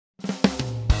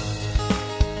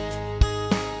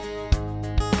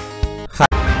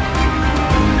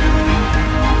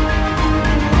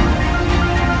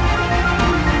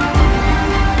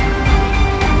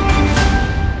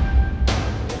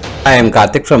Hi, I'm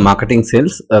Karthik from Marketing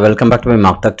Sales. Welcome back to my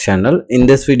Marketing channel. In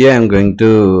this video, I'm going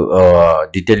to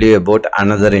detail you about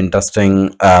another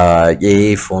interesting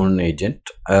AI phone agent,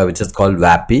 which is called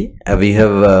VAPI. We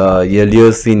have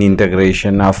earlier seen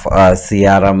integration of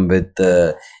CRM with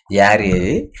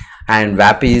AI, and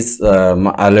VAPI is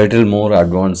a little more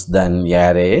advanced than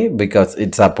AI because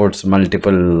it supports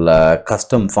multiple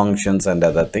custom functions and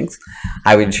other things.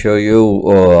 I will show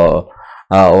you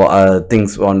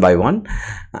things one by one.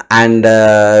 And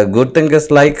good thing is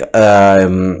like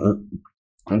the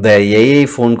AI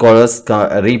phone callers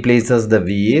replaces the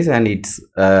VAs, and it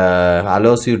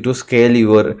allows you to scale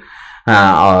your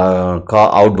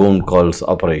outbound calls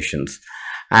operations.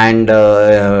 And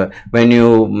when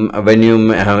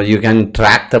you can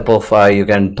track the profile, you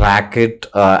can track it,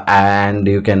 and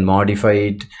you can modify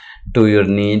it to your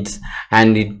needs,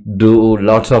 and it do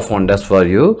lots of wonders for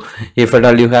you if at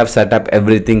all you have set up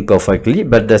everything perfectly.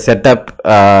 But the setup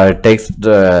takes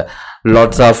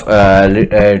lots of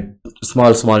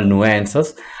small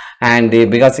nuances, and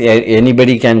because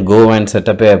anybody can go and set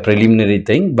up a preliminary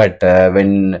thing, but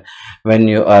when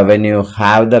you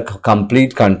have the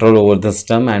complete control over the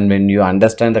system, and when you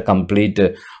understand the complete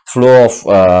flow of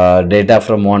data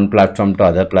from one platform to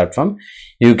other platform,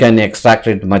 you can extract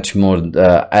it much more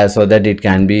so that it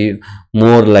can be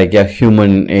more like a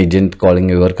human agent calling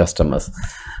your customers.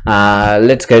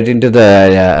 Let's get into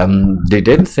the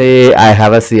details. Say I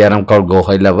have a CRM called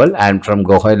GoHighLevel, and from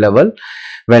GoHighLevel,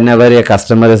 whenever a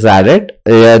customer is added,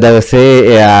 they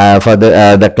say for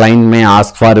the client may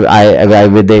ask for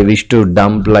they wish to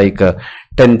dump like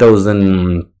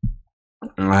 10,000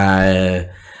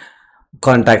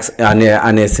 contacts on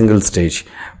a single stage,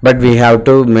 but we have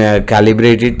to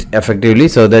calibrate it effectively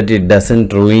so that it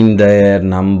doesn't ruin their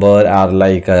number, or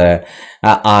like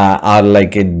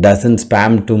it doesn't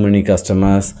spam too many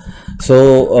customers.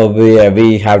 So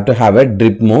we have to have a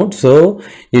drip mode, so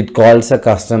it calls a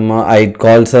customer, it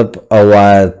calls up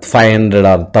 500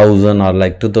 or 1000 or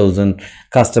like 2000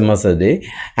 customers a day.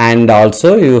 And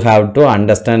also you have to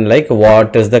understand like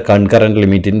what is the concurrent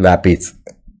limit in VAPIs.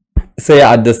 Say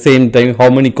at the same time how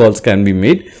many calls can be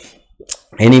made.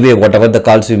 Anyway, whatever the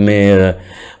calls you may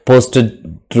post it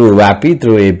through VAPI,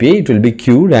 through API, it will be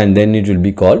queued and then it will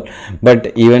be called.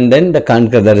 But even then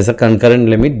there is a concurrent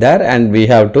limit there, and we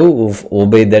have to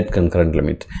obey that concurrent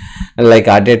limit. Like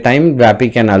at a time,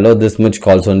 VAPI can allow this much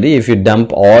calls only. If you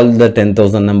dump all the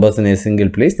 10,000 numbers in a single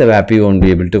place, the VAPI won't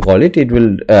be able to call it. It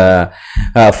will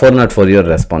format for your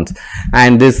response.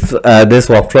 And this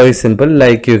workflow is simple.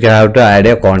 Like you have to add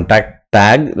a contact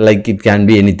tag, like it can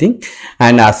be anything,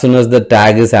 and as soon as the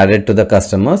tag is added to the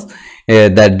customers,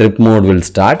 that drip mode will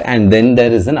start, and then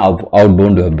there is an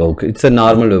outbound webhook. It's a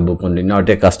normal webhook only, not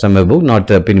a custom webhook,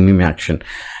 not a premium action.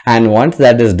 And once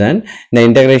that is done, the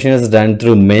integration is done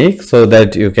through Make, so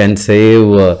that you can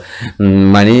save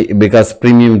money, because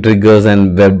premium triggers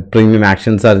and web premium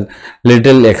actions are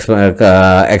little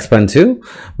expensive.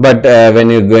 But when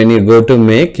you go to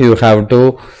Make, you have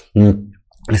to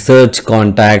search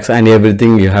contacts and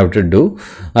everything you have to do,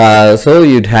 so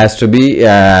it has to be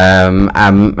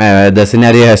the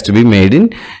scenario has to be made in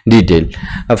detail.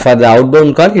 For the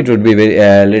outbound call, it would be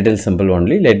very little simple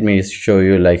only. Let me show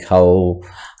you like how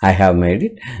I have made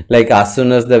it. Like as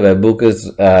soon as the webhook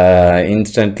is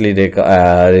instantly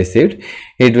received,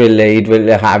 it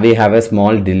will have a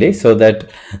small delay, so that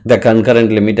the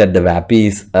concurrent limit at the VAPI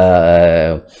is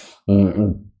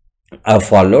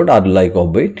followed or like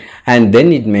obeyed, and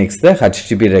then it makes the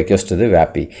HTTP request to the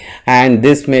VAPI. And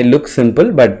this may look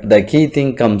simple, but the key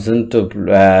thing comes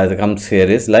here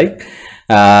is like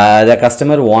the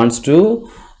customer wants to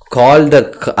call the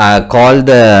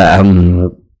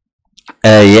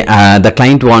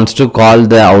client wants to call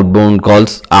the outbound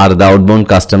calls or the outbound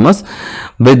customers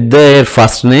with their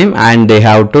first name, and the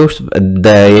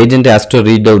agent has to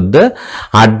read out the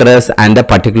address and the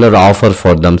particular offer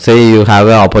for them. Say you have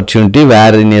an opportunity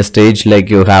where in a stage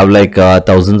like you have like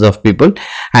thousands of people,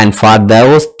 and for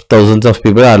those thousands of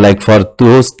people, are like for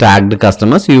those tagged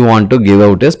customers, you want to give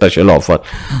out a special offer.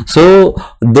 So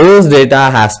those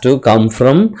data has to come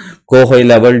from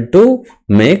GoHighLevel to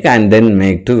Make, and then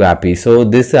Make to VAPI. So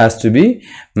this has to be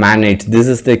managed. This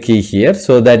is the key here,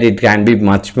 so that it can be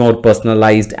much more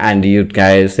personalized. And you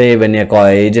can say when a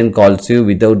agent calls you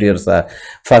without your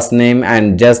first name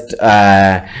and just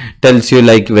tells you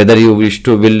like whether you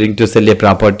willing to sell a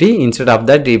property, instead of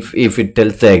that, if it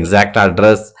tells the exact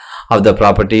address of the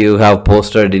property you have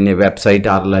posted in a website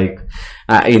or like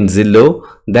in Zillow,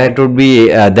 that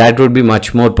would be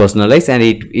much more personalized, and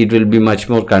it will be much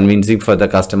more convincing for the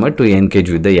customer to engage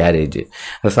with the AI agent,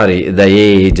 the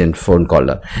AI agent phone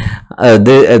caller.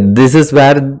 This is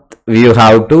where you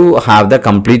have to have the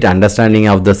complete understanding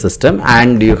of the system,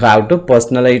 and you have to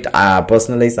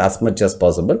personalize as much as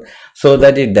possible, so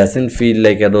that it doesn't feel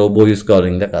like a robot is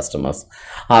calling the customers,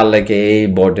 or like a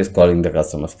bot is calling the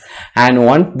customers. And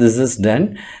once this is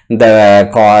done, the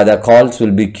calls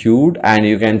will be queued, and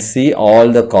you can see all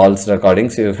the calls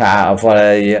recordings you have.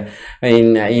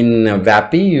 In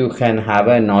VAPI you can have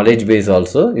a knowledge base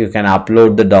also. You can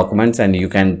upload the documents and you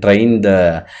can train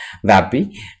the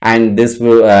VAPI, and this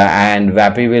will and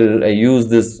VAPI will use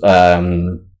this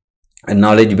a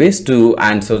knowledge base to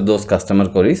answer those customer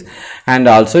queries. And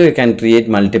also you can create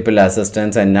multiple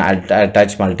assistants and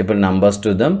attach multiple numbers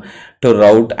to them to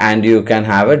route, and you can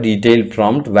have a detailed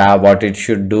prompt where what it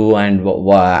should do, and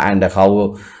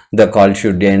how the call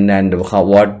should end, and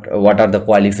what are the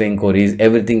qualifying queries.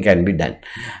 Everything can be done,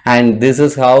 and this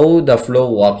is how the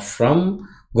flow works from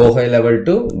GoHighLevel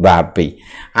to VAPI.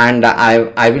 And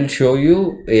I will show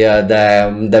you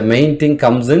the main thing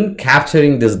comes in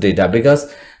capturing this data,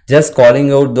 because just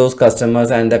calling out those customers,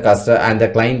 and the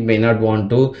client may not want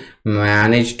to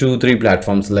manage 2-3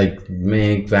 platforms like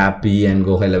Make, VAPI and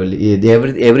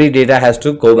GoHighLevel. Every data has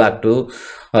to go back to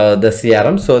the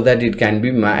CRM, so that it can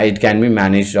be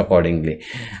managed accordingly.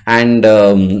 And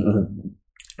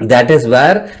that is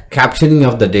where capturing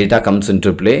of the data comes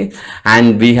into play,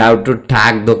 and we have to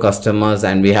tag the customers,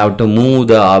 and we have to move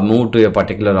to a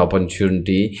particular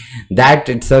opportunity. That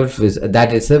itself is a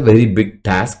very big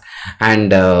task,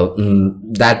 and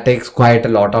that takes quite a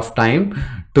lot of time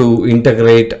to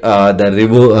integrate the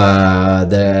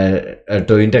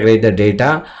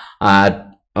data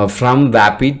from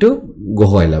VAPI to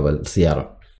GoHighLevel CRM.